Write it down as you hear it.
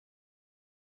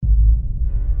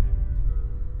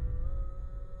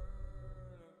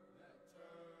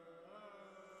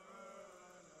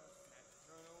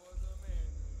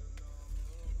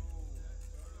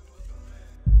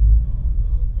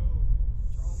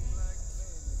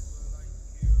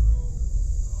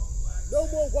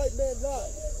more white man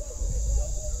lies.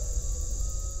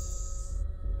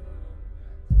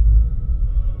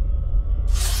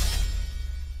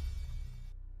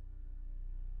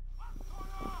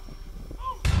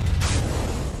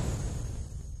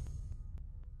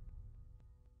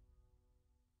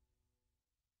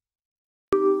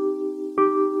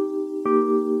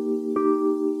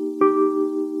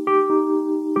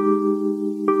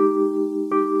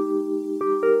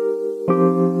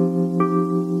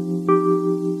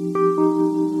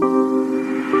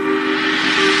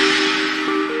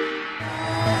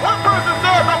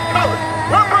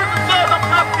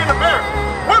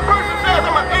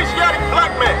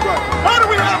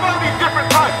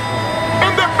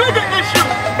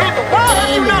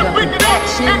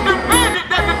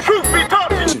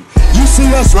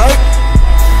 Right?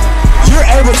 You're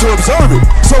able to observe it.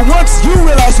 So once you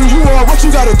realize who you are, what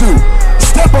you gotta do?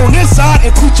 Step on this side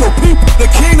and teach your people. The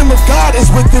kingdom of God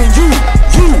is within you.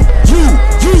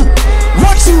 You.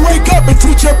 Once you wake up and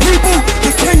teach your people,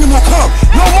 the kingdom will come.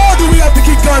 No more do we have to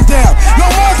get gunned down. No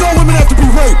more do women have to be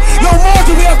raped. No more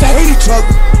do we have to hate each other.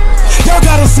 Y'all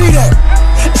gotta see that.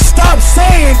 Stop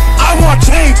saying, I want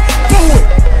change. Do it.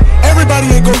 Everybody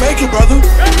ain't gonna make it, brother.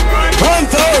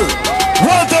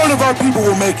 1/3 of our people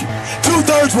will make it.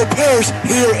 2/3 will perish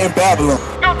here in Babylon.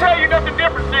 We're gonna tell you that the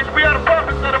difference is we are the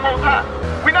prophets of the Most High.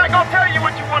 We're not gonna tell you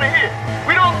what you want to hear.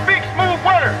 We don't speak smooth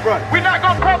words. Right. We're not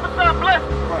gonna prophesy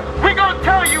blessings. Right. We're gonna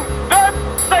tell you, thus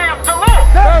saith the Lord.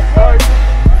 That's right.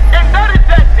 And that is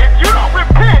that if you don't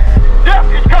repent, death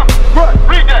is coming. Right.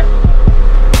 Read that.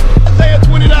 Isaiah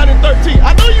 29:13.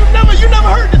 I know you never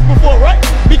heard this before, right?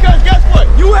 Because guess what?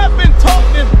 You have been taught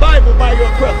this Bible by your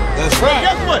brother. That's right. And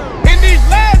guess what? In these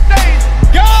last days,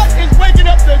 God is waking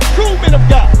up the true men of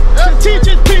God to teach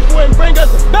his people and bring us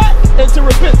back into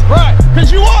repentance. Right.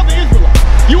 Because you are the Israelites.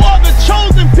 You are the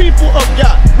chosen people of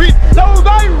God. Read. So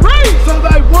thy race. So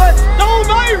thy what? So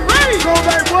thy race. So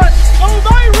thy what? So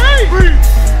thy race. Read.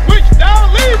 Which thou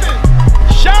leavest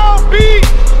shall be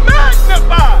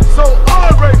magnified. So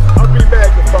our race will be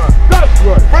magnified. That's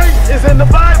right. Race is in the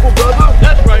Bible, brother.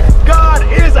 That's right. God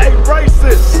is a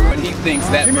racist. But he thinks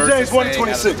that Give me verse James is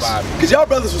 1:26. saying Because y'all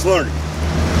brothers was learning.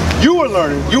 You were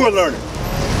learning.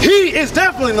 He is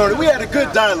definitely learning. We had a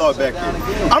good dialogue back there.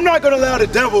 I'm not going to allow the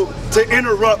devil to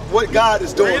interrupt what God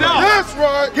is doing. That's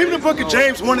right. Give me the book of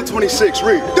James 1:26.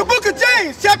 Read. The book of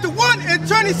James, chapter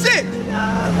 1:26.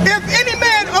 If any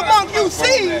man among you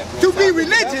seem to be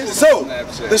religious. So,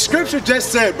 the scripture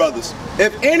just said, brothers,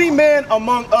 if any man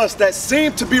among us that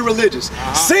seem to be religious,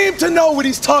 seem to know what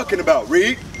he's talking about,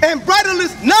 read. And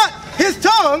bridleth not his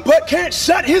tongue, But can't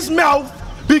shut his mouth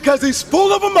because he's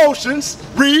full of emotions,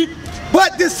 read.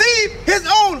 but deceive his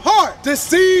own heart.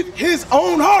 Deceive his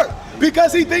own heart.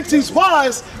 Because he thinks he's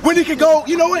wise when he can go,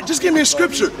 you know what, just give me a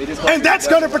scripture. And that's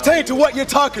going to pertain to what you're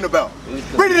talking about.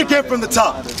 Read it again from the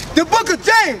top. The book of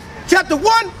James, chapter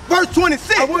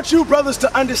 1:26. I want you brothers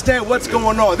to understand what's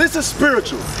going on. This is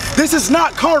spiritual. This is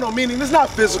not carnal, meaning it's not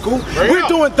physical. We're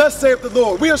doing thus saith the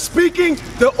Lord. We are speaking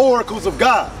the oracles of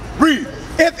God. Read.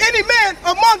 If any man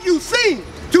among you seem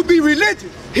to be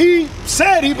religious, He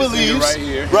said he believes, right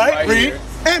here. right? Right Read. here.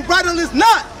 and bridleth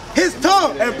not his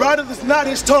tongue, And bridleth not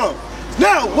his tongue.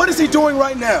 Now, what is he doing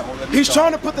right now? He's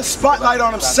trying to put the spotlight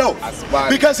on himself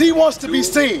because he wants to be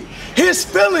seen. His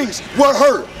feelings were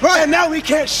hurt, and now he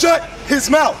can't shut his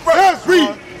mouth.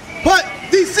 Read. but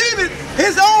deceiveth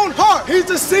his own heart. He's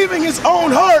deceiving his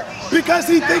own heart because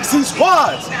he thinks he's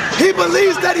wise. He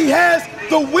believes that he has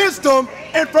the wisdom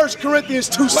in 1 Corinthians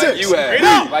 2:6. Like you have.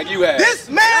 No. Like you have. This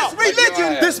man's Like you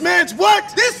religion, have. This man's what?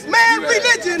 this man's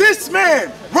religion This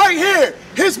man right here,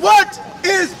 his what?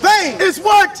 is vain. Is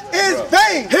what? Is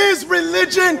vain. His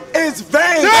religion is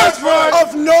vain. That's right.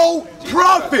 Of no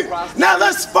profit. Now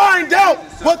let's find out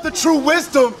what the true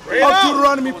wisdom of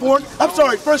Deuteronomy 4, I'm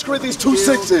sorry, 1 Corinthians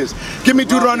 2:6 is. Give me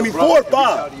Deuteronomy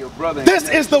 4:5. This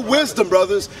is the wisdom,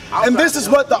 brothers. And this is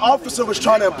what the officer was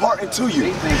trying to impart into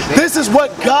you. This is what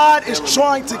God is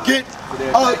trying to get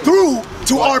through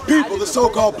to our people, the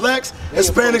so-called blacks,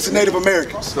 Hispanics, and Native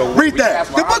Americans. Read that.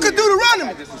 The book of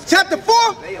Deuteronomy, chapter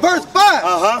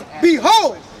 4:5.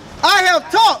 Behold, I have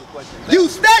taught you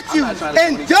statutes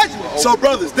and judgments. So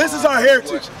brothers, this is our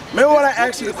heritage. Remember when I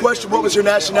asked you the question, what was your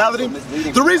nationality?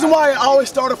 The reason why I always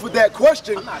start off with that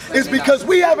question is because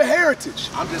we have a heritage.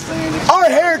 Our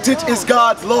heritage is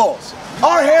God's laws.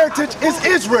 Our heritage is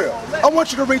Israel. I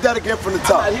want you to read that again from the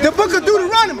top. The book of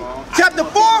Deuteronomy, chapter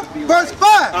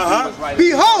 4:5.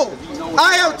 Behold,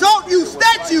 I have taught you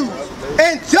statutes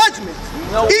and judgments,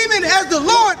 even as the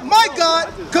Lord my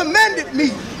God commanded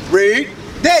me, Read.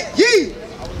 that ye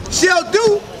shall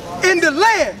do in the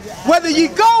land whether ye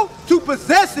go to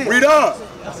possess it. Read on.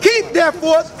 Keep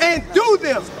therefore and do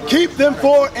them. Keep them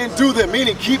for and do them,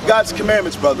 meaning keep God's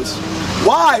commandments, brothers.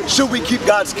 Why should we keep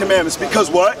God's commandments? Because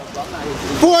what?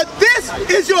 For this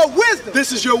is your wisdom.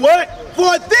 This is your what?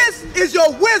 For this is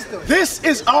your wisdom. This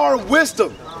is our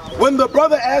wisdom. When the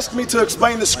brother asked me to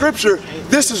explain the scripture,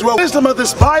 this is what wisdom of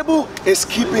this Bible is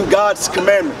keeping God's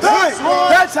commandments. Right.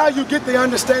 That's how you get the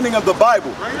understanding of the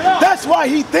Bible. That's why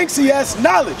he thinks he has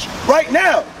knowledge right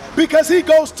now. Because he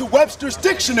goes to Webster's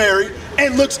dictionary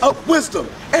and looks up wisdom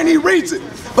and he reads it.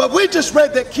 But we just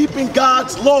read that keeping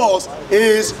God's laws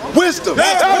is wisdom.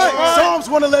 That's right. Psalms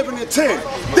 111 and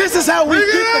 10. This is how we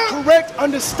get the correct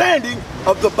understanding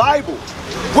of the Bible.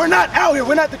 We're not out here,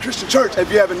 we're not the Christian church, if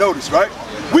you haven't noticed, right?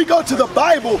 We go to the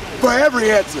Bible for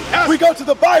every answer. We go to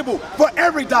the Bible for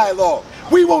every dialogue.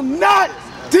 We will not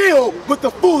deal with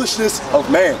the foolishness of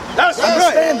man.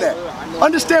 Understand that.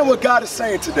 Understand what God is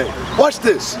saying today. Watch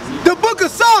this. The book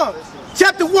of Psalms,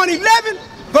 chapter 111,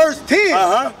 verse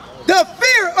 10. The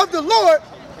fear of the Lord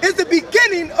is the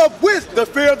beginning of wisdom. The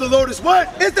fear of the Lord is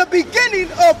what? It's the beginning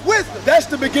of wisdom. That's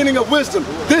the beginning of wisdom.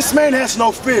 This man has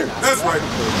no fear. That's right.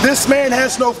 This man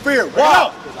has no fear.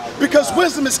 Why? Because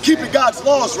wisdom is keeping God's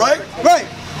laws, right? Right.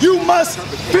 You must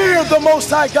fear the Most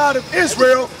High God of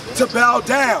Israel to bow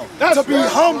down, to be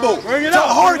humble, to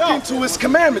hearken to his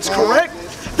commandments, correct?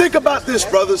 Think about this,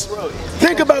 brothers.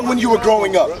 Think about when you were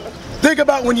growing up. Think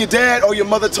about when your dad or your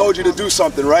mother told you to do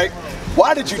something, right?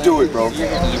 Why did you do it, bro?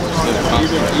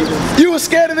 You were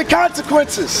scared of the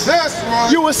consequences. That's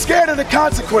right. You were scared of the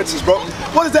consequences, bro.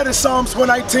 What is that in Psalms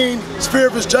 119? Fear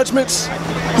of his judgments?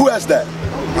 Who has that?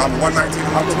 119,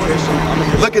 I'm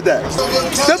 20. Look at that.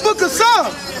 The book of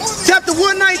Psalms, chapter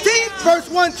 119, verse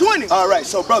 120. All right,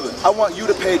 so brother, I want you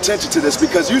to pay attention to this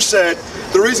because you said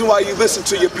the reason why you listened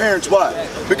to your parents, why?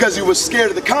 Because you were scared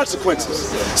of the consequences.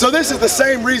 So this is the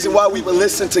same reason why we would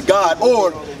listen to God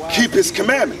or keep his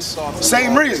commandments.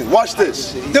 Same reason. Watch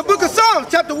this. The book of Psalms,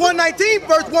 chapter 119,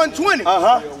 verse 120.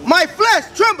 My flesh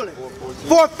trembling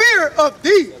for fear of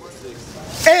thee,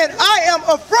 and I am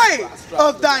afraid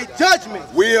of thy judgment.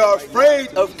 We are afraid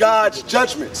of God's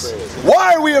judgments.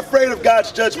 Why are we afraid of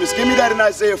God's judgments? Give me that in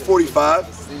Isaiah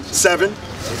 45:7.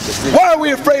 Why are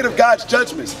we afraid of God's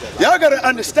judgments? Y'all gotta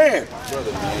understand.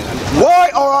 Why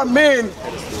are our men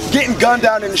getting gunned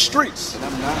down in the streets?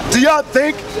 Do y'all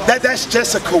think that that's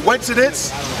just a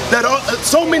coincidence? That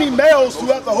so many males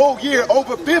throughout the whole year,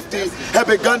 over 50, have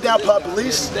been gunned down by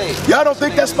police? Y'all don't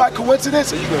think that's by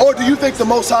coincidence? Or do you think the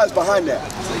Most High is behind that?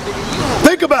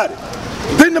 Think about it.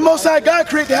 Didn't the Most High God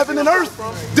create the heaven and earth?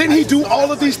 Didn't he do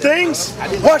all of these things?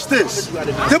 Watch this.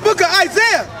 The book of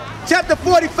Isaiah, chapter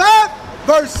 45,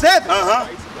 verse 7.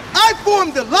 I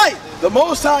formed the light. The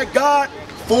Most High God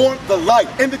formed the light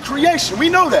in the creation. We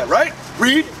know that, right?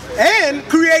 Read. And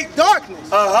create darkness.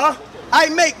 I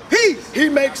make peace. He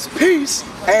makes peace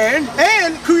and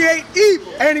create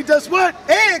evil. And he does what?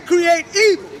 And create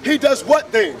evil. He does what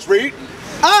things? Read.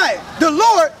 I, the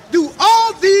Lord, do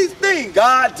all these things.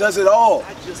 God does it all.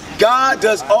 God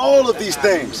does all of these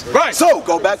things. Right. So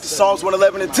go back to Psalms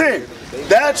 111 and 10.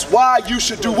 That's why you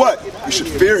should do what? You should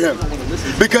fear him.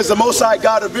 Because the Most High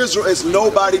God of Israel is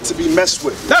nobody to be messed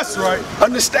with. That's right.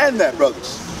 Understand that,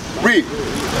 brothers. Read.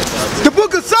 The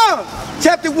book of Psalms,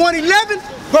 chapter 111,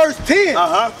 verse 10.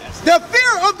 The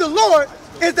fear of the Lord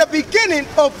is the beginning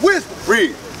of wisdom.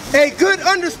 Read. A good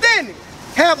understanding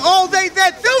have all they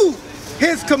that do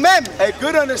his commandments. A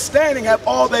good understanding have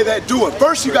all they that do it.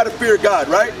 First you got to fear God,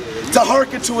 right? To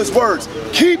hearken to his words.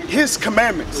 Keep his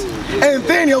commandments. And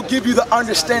then he'll give you the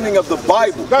understanding of the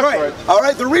Bible. That's right. All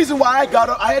right, the reason why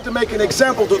I had to make an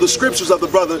example through the scriptures of the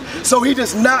brother so he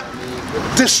does not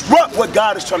disrupt what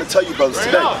God is trying to tell you, brothers,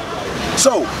 today.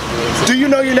 So, do you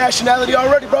know your nationality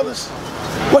already, brothers?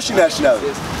 What's your nationality?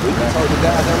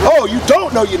 Oh, you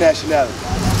don't know your nationality.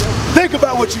 Think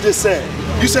about what you just said.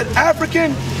 You said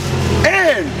African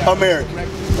and American.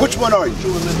 Which one are you?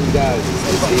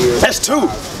 That's two.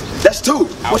 That's two.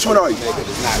 Which one are you?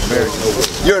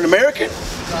 You're an American?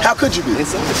 How could you be?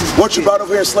 Weren't you brought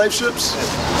over here in slave ships?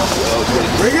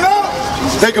 Bring it up!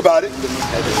 Think about it.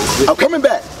 I'm coming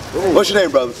back. What's your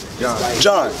name, brother?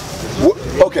 John.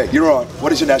 Okay, you're on.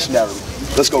 What is your nationality?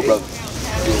 Let's go, brother.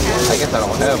 I guess I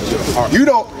don't have. You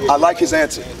don't. I like his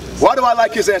answer. Why do I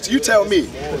like his answer? You tell me.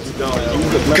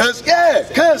 Because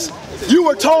you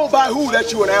were told by who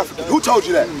that you were an African? Who told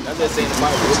you that?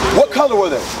 What color were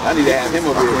they? I need to have him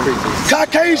over here.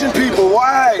 Caucasian people.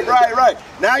 Right.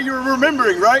 Now you're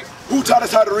remembering, right? Who taught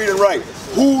us how to read and write?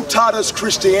 Who taught us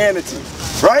Christianity?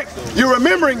 Right? You're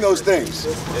remembering those things.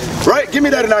 Right? Give me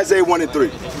that in Isaiah 1 and 3.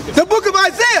 The book of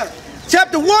Isaiah,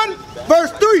 chapter 1,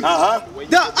 verse 3.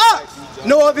 The ox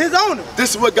know of his owner.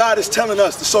 This is what God is telling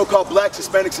us, the so-called blacks,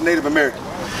 Hispanics, and Native Americans.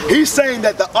 He's saying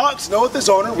that the ox knoweth his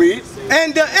owner, read.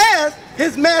 And the ass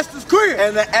his master's crib.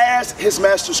 And the ass his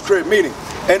master's crib, meaning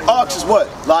an ox is what?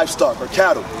 Livestock or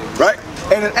cattle, right?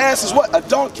 And an ass is what? A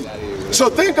donkey. So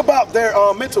think about their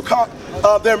mental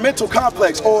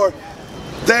complex or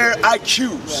their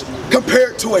IQs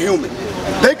compared to a human.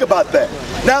 Think about that.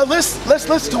 Now let's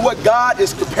listen to what God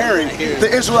is comparing the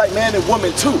Israelite man and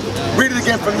woman to. Read it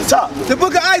again from the top. The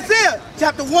book of Isaiah,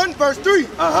 chapter 1, verse 3.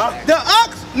 The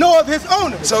ox know of his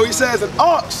owner. So he says an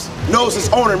ox knows his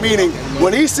owner, meaning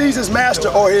when he sees his master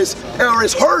or his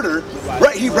herder,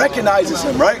 right, he recognizes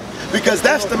him, right? Because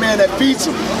that's the man that feeds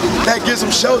him, that gives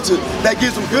him shelter, that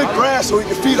gives him good grass so he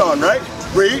can feed on, right?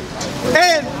 Read.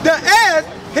 And the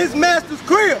ass his master's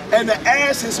crib. And the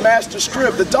ass his master's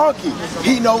crib, the donkey,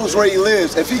 he knows where he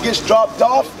lives. If he gets dropped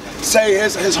off, say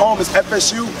his home is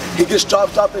FSU, he gets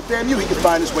dropped off at FAMU, he can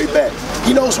find his way back.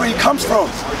 He knows where he comes from.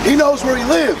 He knows where he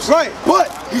lives. Right. But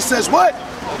he says what?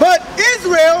 But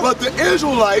Israel, but the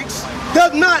Israelites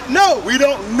does not know. We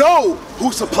don't know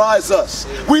who supplies us.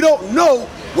 We don't know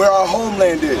where our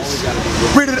homeland is.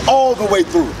 Read it all the way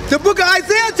through. The book of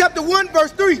Isaiah chapter 1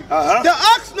 verse 3. The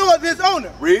ox knoweth his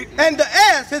owner. Read. And the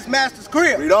ass his master's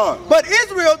crib. Read on. But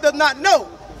Israel does not know.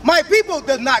 My people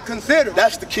does not consider.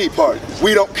 That's the key part.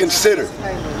 We don't consider.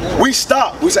 We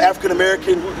stop. We say African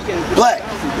American, black,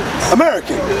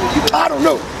 American. I don't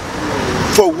know.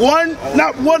 For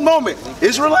not one moment,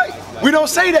 Israelite. We don't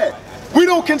say that. We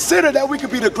don't consider that we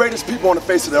could be the greatest people on the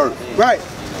face of the earth. Right.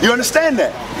 You understand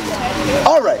that?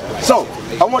 All right. So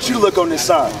I want you to look on this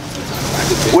sign.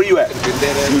 Where are you at?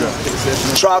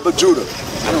 Judah. Tribe of Judah.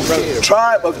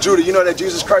 Tribe of Judah. You know that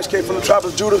Jesus Christ came from the tribe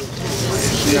of Judah?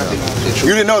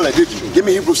 You didn't know that, did you? Give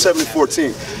me Hebrews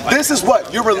 7:14. This is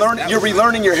what you're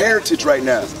relearning your heritage right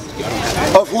now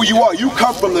of who you are. You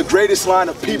come from the greatest line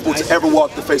of people to ever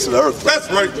walk the face of the earth. That's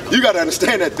right. You got to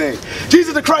understand that thing.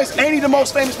 Jesus the Christ, ain't he the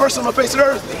most famous person on the face of the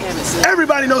earth?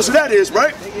 Everybody knows who that is,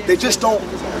 right? They just don't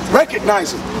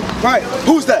recognize him. Right.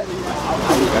 Who's that?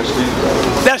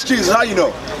 That's Jesus. How you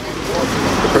know?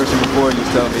 The person before you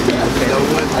told me.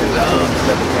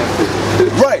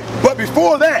 Right. But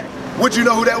before that, would you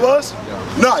know who that was?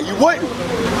 Nah, you wouldn't.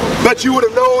 But you would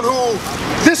have known who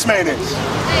this man is.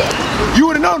 You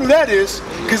would have known who that is,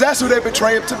 because that's who they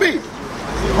betray him to be.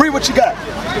 Read what you got.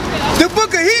 The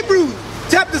book of Hebrews,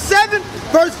 chapter 7,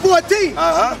 verse 14.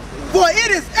 For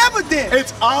it is evident.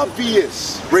 It's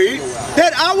obvious. Read.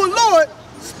 That our Lord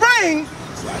sprang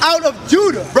out of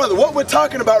Judah. Brother, what we're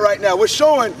talking about right now, we're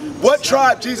showing what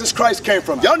tribe Jesus Christ came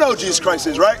from. Y'all know who Jesus Christ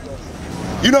is, right?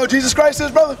 You know who Jesus Christ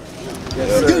is, brother?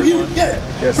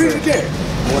 Yes, read it again.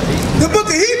 The book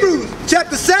of Hebrews,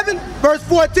 chapter 7, verse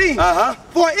 14.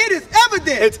 For it is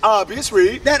evident. It's obvious,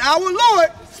 read. That our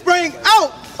Lord sprang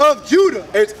out of Judah.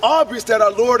 It's obvious that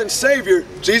our Lord and Savior,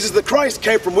 Jesus the Christ,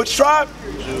 came from which tribe?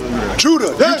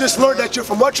 Judah. You just learned that you're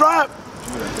from what tribe?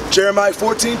 Jeremiah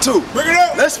 14:2. Bring it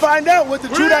up. Let's find out what the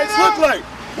Judites look like.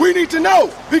 We need to know,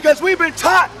 because we've been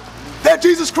taught that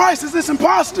Jesus Christ is this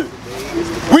imposter.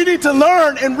 We need to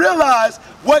learn and realize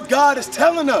what God is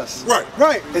telling us.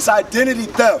 Right. It's identity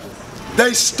theft.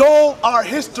 They stole our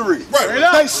history.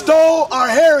 Right. They stole our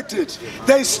heritage.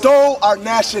 They stole our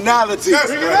nationality.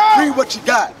 Read what you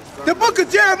got. The book of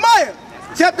Jeremiah,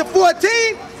 chapter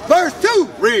 14, verse 2.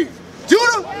 Read.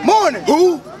 Judah mourneth.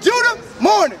 Who? Judah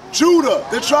mourneth. Judah.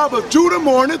 The tribe of Judah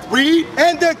mourneth. Read.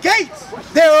 And the gates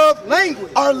thereof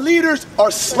languish. Our leaders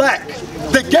are slack.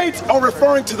 The gates are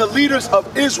referring to the leaders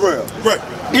of Israel. Right.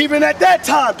 Even at that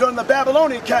time, during the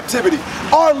Babylonian captivity,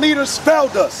 our leaders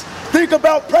failed us. Think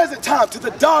about present time to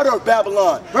the daughter of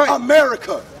Babylon,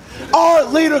 America. Our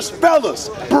leaders failed us.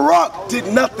 Barack did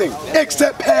nothing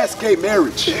except pass gay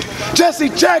marriage. Jesse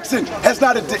Jackson has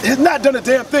not done a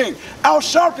damn thing. Al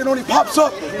Sharpton only pops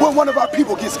up when one of our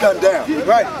people gets gunned down.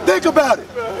 Right. Think about it.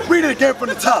 Read it again from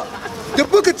the top. The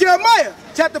book of Jeremiah,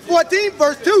 chapter 14,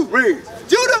 verse 2. Read.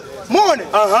 Judah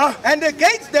mourneth. And the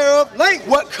gates thereof languish.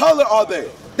 What color are they?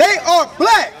 They are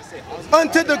black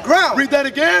unto the ground. Read that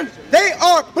again. They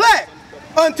are black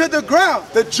unto the ground.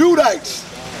 The Judites,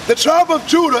 the tribe of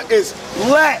Judah is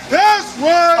black. That's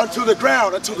right. Unto the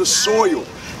ground, unto the soil.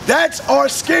 That's our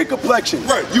skin complexion.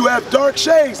 Right. You have dark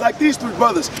shades like these three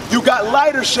brothers. You got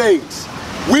lighter shades.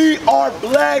 We are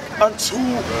black unto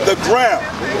the ground.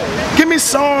 Give me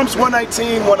Psalms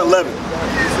 119, 111.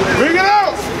 Bring it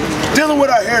out. Dealing with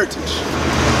our heritage.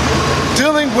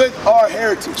 Dealing with our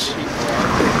heritage.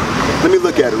 Let me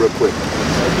look at it real quick.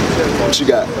 What you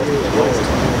got?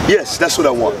 Yes, that's what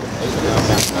I want.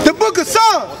 The book of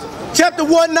Psalms, chapter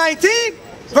 119,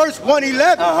 verse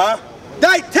 111.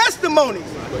 Thy testimonies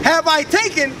have I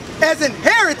taken as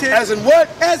inheritance. As in what?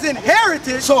 As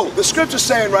inheritance. So the scripture's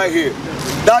saying right here,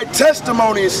 thy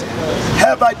testimonies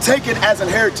have I taken as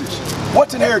inheritance.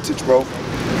 What's inheritance, bro? That's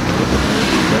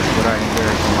what I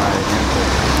inherit from my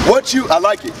ancestors. I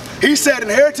like it. He said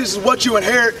inheritance is what you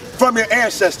inherit from your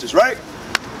ancestors, right?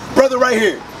 Brother right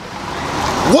here.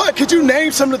 What, could you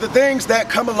name some of the things that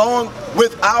come along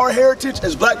with our heritage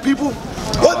as black people?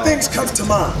 What things comes to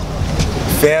mind?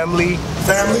 Family.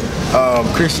 Family.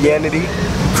 Christianity.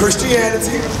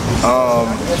 Christianity.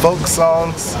 Folk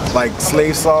songs, like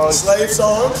slave songs. Slave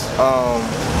songs.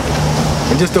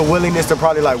 And just the willingness to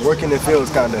probably like work in the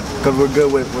fields, kind of, because we're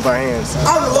good with our hands.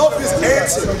 I love his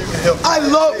answer.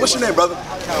 What's your name, brother?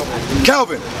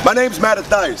 Calvin. My name's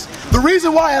Mattathias. The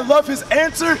reason why I love his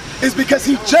answer is because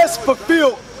he just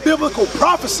fulfilled biblical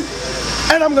prophecy.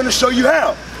 And I'm going to show you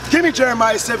how. Give me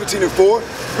Jeremiah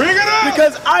 17:4. Bring it up!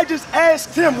 Because I just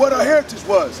asked him what our heritage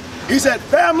was. He said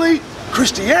family,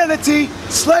 Christianity,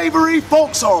 slavery,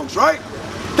 folk songs, right?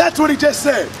 That's what he just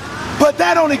said. But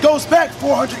that only goes back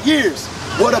 400 years.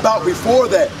 What about before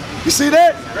that? You see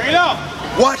that? Bring it up!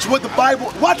 Watch what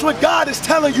watch what God is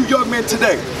telling you young men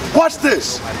today. Watch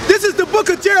this. This is the book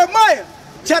of Jeremiah,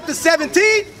 chapter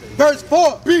 17, verse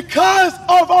 4. Because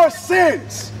of our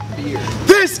sins,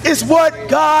 this is what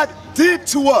God did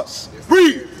to us.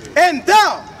 Read. And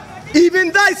thou,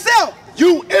 even thyself,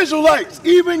 you Israelites,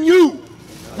 even you,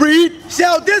 read,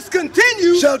 shall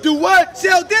discontinue. Shall do what?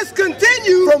 Shall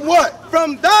discontinue. From what?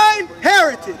 From thine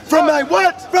heritage. From thy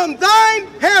what? From thine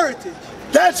heritage.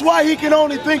 That's why he can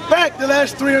only think back the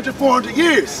last 300, 400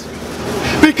 years.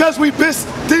 Because we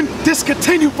didn't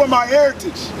discontinue from our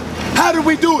heritage. How did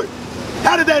we do it?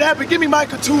 How did that happen? Give me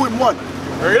Micah 2:1.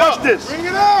 Watch this. Bring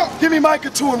it out! Give me Micah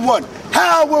 2:1.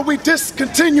 How will we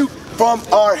discontinue from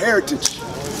our heritage?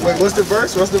 Wait, what's the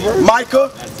verse?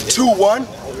 Micah 2:1,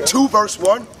 2 verse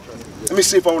 1. Let me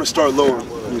see if I want to start lower.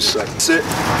 Let me see. That's it.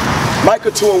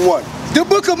 Micah 2:1. The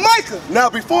book of Micah. Now,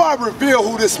 before I reveal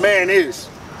who this man is,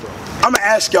 I'm going to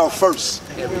ask y'all first,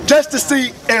 just to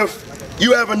see if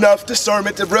you have enough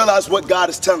discernment to realize what God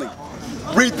is telling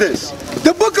you. Read this.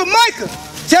 The book of Micah,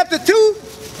 chapter 2,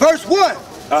 verse 1.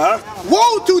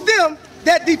 Woe to them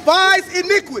that devise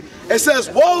iniquity. It says,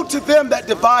 woe to them that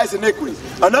devise iniquity.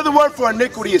 Another word for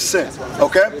iniquity is sin.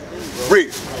 Okay?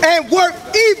 Read. And work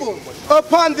evil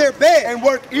upon their bed. And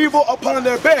work evil upon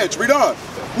their beds. Read on.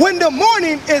 When the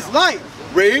morning is light.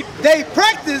 Read. They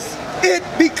practice it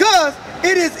because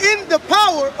it is in the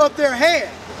power of their hand.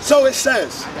 So it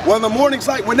says, when the morning's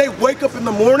light, when they wake up in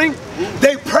the morning,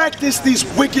 they practice these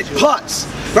wicked plots,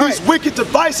 these wicked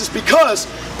devices, because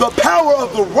the power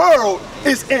of the world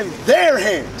is in their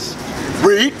hands.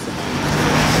 Read.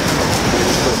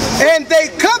 And they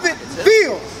covet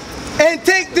fields and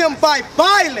take them by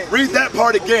violence. Read that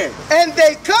part again. And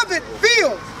they covet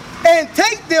fields and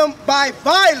take them by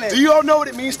violence. Do you all know what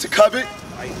it means to covet?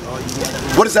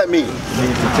 What does that mean? It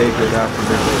means to take without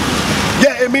permission.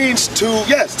 Yeah, it means to,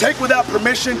 yes, take without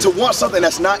permission, to want something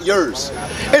that's not yours.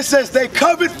 It says they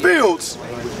covet fields,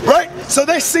 right? So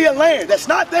they see a land that's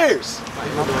not theirs,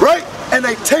 right? And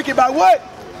they take it by what?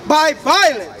 By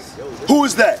violence. Who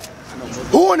is that?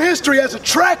 Who in history has a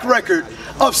track record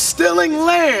of stealing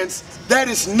lands that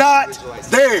is not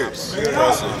theirs?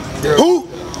 Who?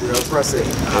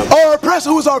 Our oppressor.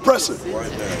 Who is our oppressor?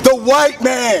 The white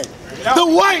man. The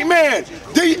white man.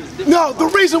 No, the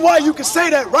reason why you can say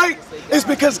that, right, is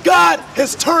because God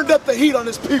has turned up the heat on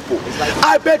his people.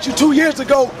 I bet you 2 years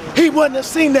ago, he wouldn't have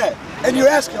seen that. And you're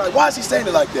asking, like, why is he saying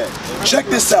it like that? Check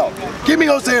this out. Give me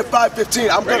Hosea 5:15.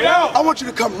 I want you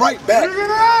to come right back.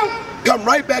 Come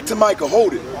right back to Micah.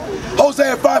 Hold it.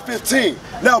 Hosea 5:15.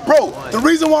 Now, bro, the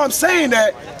reason why I'm saying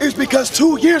that is because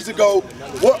 2 years ago,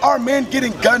 were our men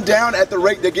getting gunned down at the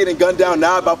rate they're getting gunned down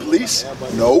now by police?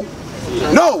 No.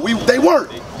 No, they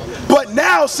weren't. But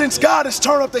now, since God has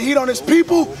turned up the heat on his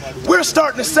people, we're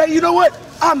starting to say, you know what?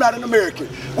 I'm not an American.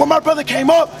 When my brother came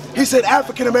up, he said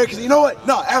African Americans. You know what?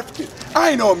 No, African. I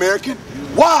ain't no American.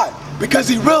 Why? Because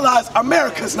he realized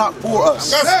America's not for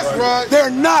us. That's right. They're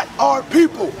not our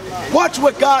people. Watch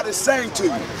what God is saying to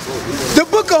you. The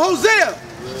book of Hosea,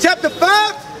 chapter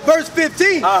 5, verse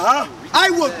 15. I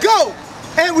will go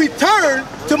and return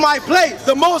to my place.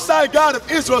 The Most High God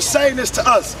of Israel is saying this to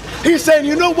us. He's saying,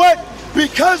 you know what?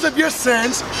 Because of your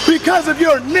sins, because of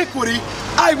your iniquity,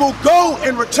 I will go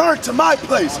and return to my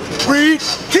place. Read.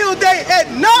 Till they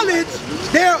acknowledge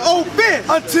their offense.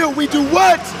 Until we do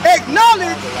what?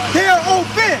 Acknowledge their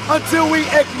offense. Until we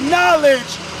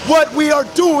acknowledge what we are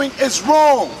doing is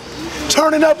wrong.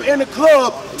 Turning up in the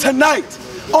club tonight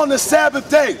on the Sabbath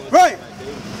day. Right.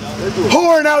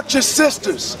 whoring out your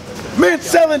sisters, men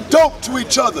selling dope to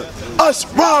each other, us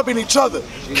robbing each other,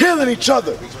 killing each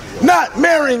other, not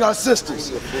marrying our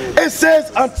sisters. It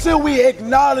says until we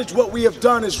acknowledge what we have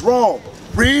done is wrong.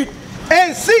 Read.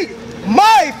 And seek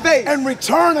my face. And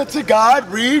return unto God.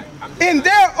 Read. In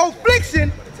their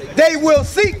affliction, they will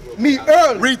seek me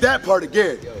early. Read that part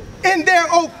again. In their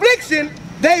affliction,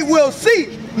 they will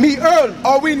seek me early.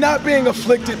 Are we not being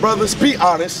afflicted, brothers? Be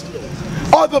honest.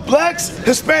 Are the blacks,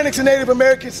 Hispanics, and Native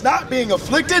Americans not being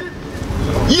afflicted?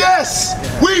 Yes,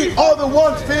 we are the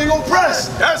ones being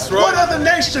oppressed. That's right. What other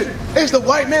nation? Is the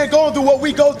white man going through what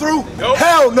we go through? Nope.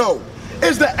 Hell no.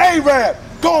 Is the Arab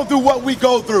going through what we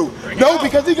go through? No,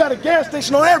 because he got a gas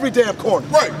station on every damn corner.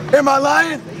 Right. Am I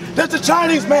lying? Does the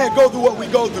Chinese man go through what we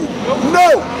go through?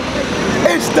 No.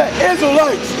 It's the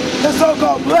Israelites, the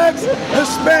so-called blacks,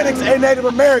 Hispanics, and Native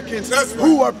Americans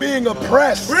who are being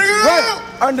oppressed. Right.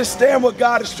 Understand what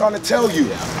God is trying to tell you.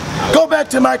 Go back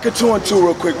to Micah 2 and 2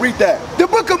 real quick. Read that. The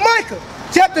book of Micah,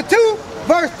 chapter 2,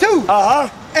 verse 2.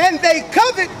 And they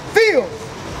covet fields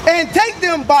and take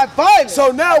them by violence.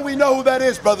 So now we know who that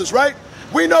is, brothers, right?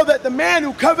 We know that the man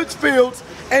who covets fields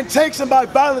and takes them by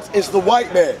violence is the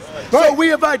white man. Right. So we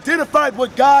have identified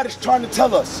what God is trying to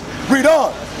tell us. Read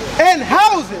on. And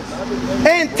houses,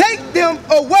 and take them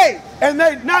away. And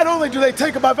they not only do they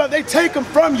take them by violence, they take them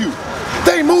from you.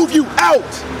 They move you out.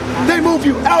 They move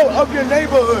you out of your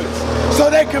neighborhoods so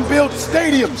they can build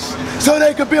stadiums, so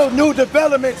they can build new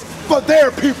developments for their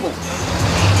people.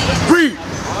 Read.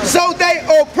 So they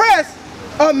oppress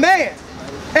a man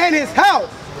and his house,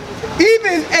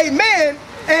 even a man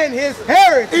and his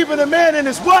heritage. Even a man and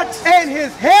his what? And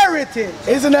his heritage.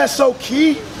 Isn't that so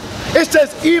key? It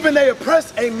says even they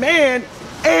oppress a man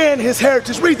and his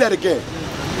heritage. Read that again.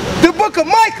 The book of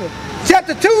Micah,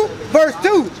 chapter 2, verse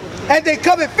 2. And they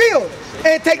covet fields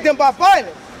and take them by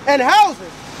violence, and houses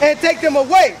and take them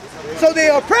away. So they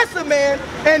oppress a man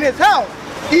and his house,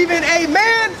 even a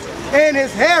man and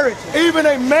his heritage. Even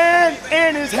a man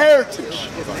and his heritage.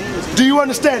 Do you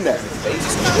understand that?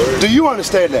 Do you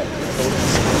understand that?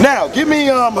 Now, give me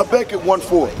Habakkuk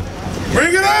 1:4.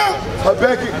 Bring it out!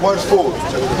 Habakkuk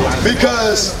 1:4.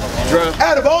 Because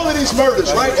out of all of these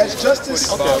murders, right, has justice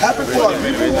happened for our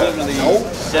people? No.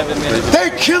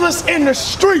 They kill us in the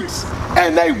streets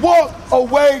and they walk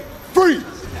away free.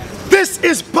 This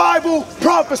is Bible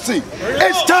prophecy.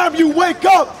 It's time you wake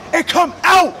up and come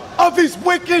out of these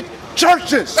wicked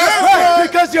churches. That's right.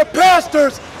 Because your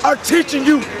pastors are teaching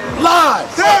you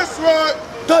lies. That's right.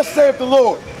 Thus saith the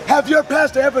Lord. Have your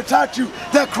pastor ever taught you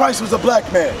that Christ was a black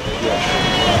man?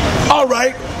 All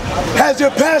right. Has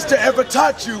your pastor ever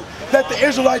taught you that the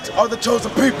Israelites are the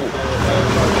chosen people?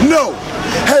 No.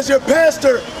 Has your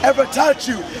pastor ever taught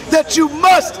you that you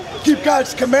must keep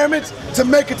God's commandments to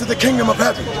make it to the kingdom of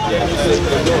heaven?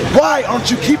 Why aren't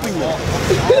you keeping them?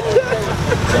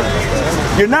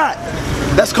 You're not.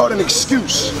 That's called an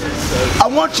excuse. I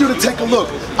want you to take a look.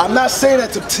 I'm not saying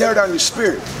that to tear down your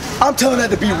spirit. I'm telling that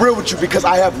to be real with you because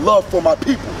I have love for my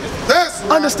people.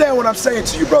 Understand what I'm saying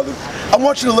to you, brother. I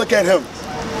want you to look at him.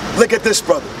 Look at this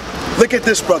brother. Look at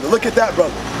this brother. Look at that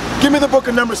brother. Give me the book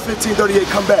of Numbers 15:38.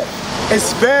 Come back.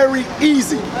 It's very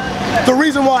easy. The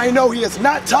reason why I know he has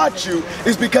not taught you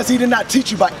is because he did not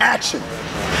teach you by action.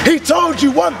 He told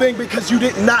you one thing because you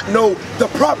did not know the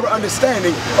proper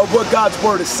understanding of what God's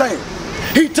word is saying.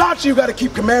 He taught you got to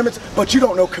keep commandments, but you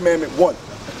don't know commandment 1.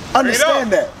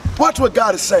 Understand that. Watch what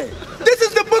God is saying. This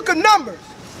is the book of Numbers,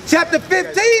 chapter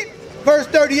 15, verse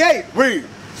 38. Read.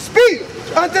 Speak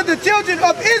unto the children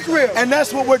of Israel. And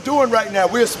that's what we're doing right now.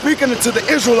 We're speaking to the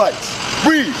Israelites.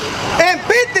 Read. And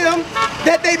bid them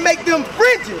that they make them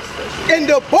fringes in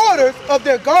the borders of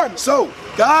their garments. So,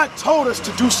 God told us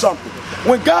to do something.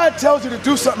 When God tells you to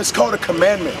do something, it's called a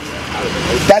commandment.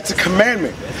 That's a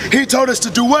commandment. He told us to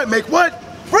do what? Make what?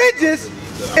 Fringes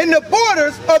in the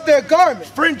borders of their garment.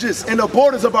 Fringes in the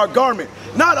borders of our garment.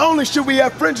 Not only should we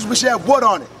have fringes, we should have what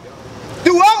on it?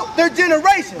 Throughout their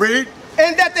generation. Read.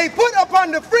 And that they put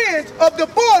upon the fringe of the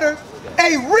borders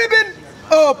a ribbon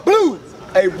of blue.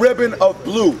 A ribbon of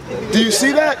blue. Do you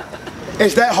see that?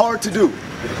 Is that hard to do?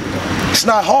 It's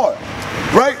not hard,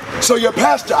 right? So your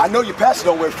pastor, I know your pastor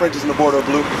don't wear fringes in the border of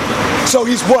blue. So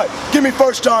he's what? Give me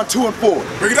 1 John 2 and 4.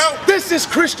 Bring it out. This is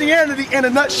Christianity in a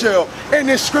nutshell in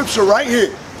this scripture right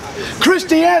here.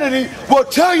 Christianity will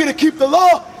tell you to keep the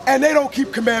law and they don't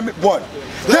keep commandment 1.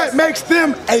 That makes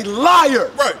them a liar.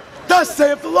 Right. Thus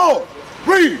saith the Lord.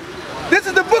 Read. This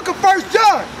is the book of 1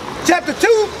 John, chapter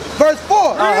 2, verse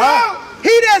 4.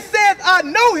 He that says I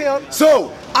know him.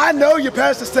 So, I know your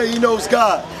pastor say he knows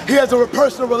God. He has a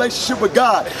personal relationship with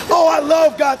God. Oh, I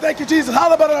love God. Thank you, Jesus.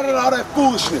 How about all that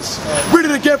foolishness? Read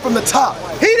it again from the top.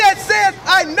 He that says,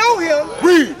 I know him,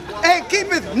 read, and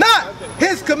keepeth not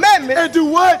his commandments. And do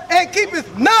what? And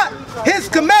keepeth not his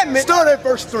commandments. Start at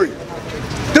verse 3.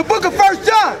 The book of 1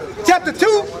 John, chapter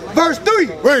 2, verse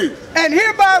 3. Read. And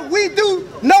hereby we do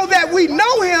know that we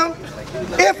know him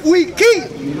if we keep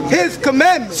his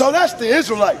commandments. So that's the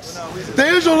Israelites. The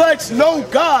Israelites know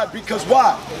God because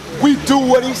why? We do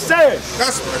what he says.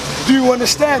 That's right. Do you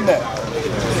understand that?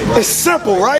 It's simple, right?